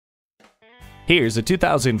Here's a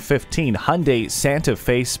 2015 Hyundai Santa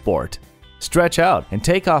Fe Sport. Stretch out and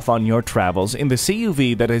take off on your travels in the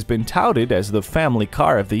CUV that has been touted as the family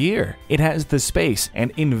car of the year. It has the space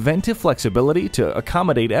and inventive flexibility to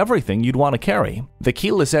accommodate everything you'd want to carry. The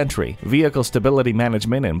keyless entry, vehicle stability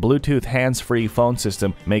management, and Bluetooth hands-free phone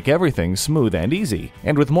system make everything smooth and easy.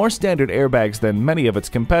 And with more standard airbags than many of its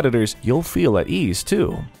competitors, you'll feel at ease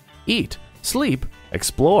too. Eat, sleep,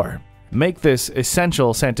 explore. Make this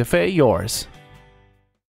essential Santa Fe yours.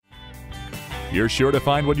 You're sure to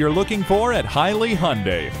find what you're looking for at Hiley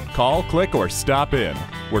Hyundai. Call, click, or stop in.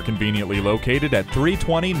 We're conveniently located at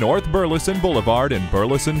 320 North Burleson Boulevard in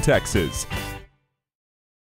Burleson, Texas.